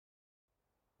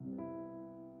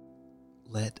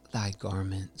Let thy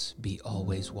garments be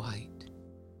always white.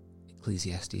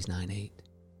 Ecclesiastes 9:8.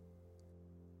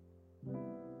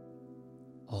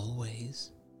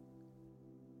 Always.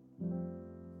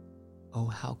 Oh,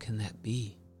 how can that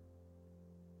be?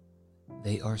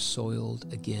 They are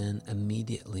soiled again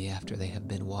immediately after they have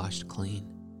been washed clean.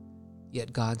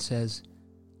 Yet God says,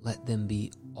 let them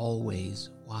be always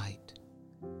white.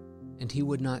 And He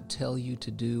would not tell you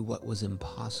to do what was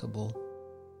impossible.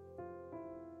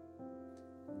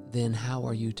 Then how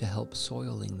are you to help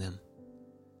soiling them?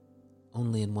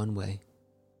 Only in one way.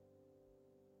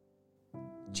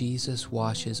 Jesus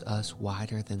washes us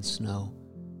whiter than snow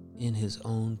in His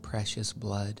own precious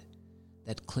blood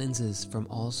that cleanses from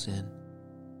all sin.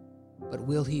 But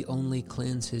will He only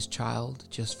cleanse His child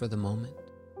just for the moment?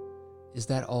 Is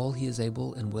that all He is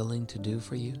able and willing to do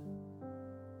for you?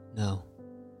 No.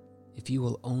 If you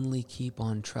will only keep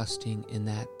on trusting in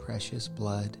that precious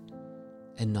blood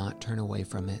and not turn away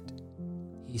from it,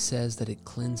 He says that it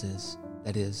cleanses,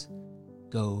 that is,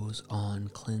 goes on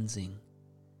cleansing.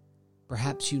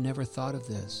 Perhaps you never thought of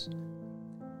this.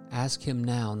 Ask Him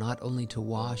now not only to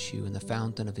wash you in the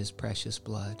fountain of His precious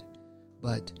blood,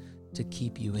 but to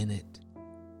keep you in it,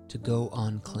 to go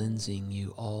on cleansing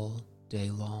you all day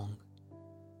long.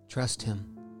 Trust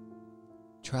Him.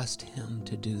 Trust Him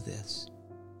to do this.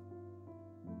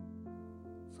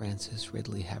 Frances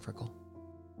Ridley Havergal.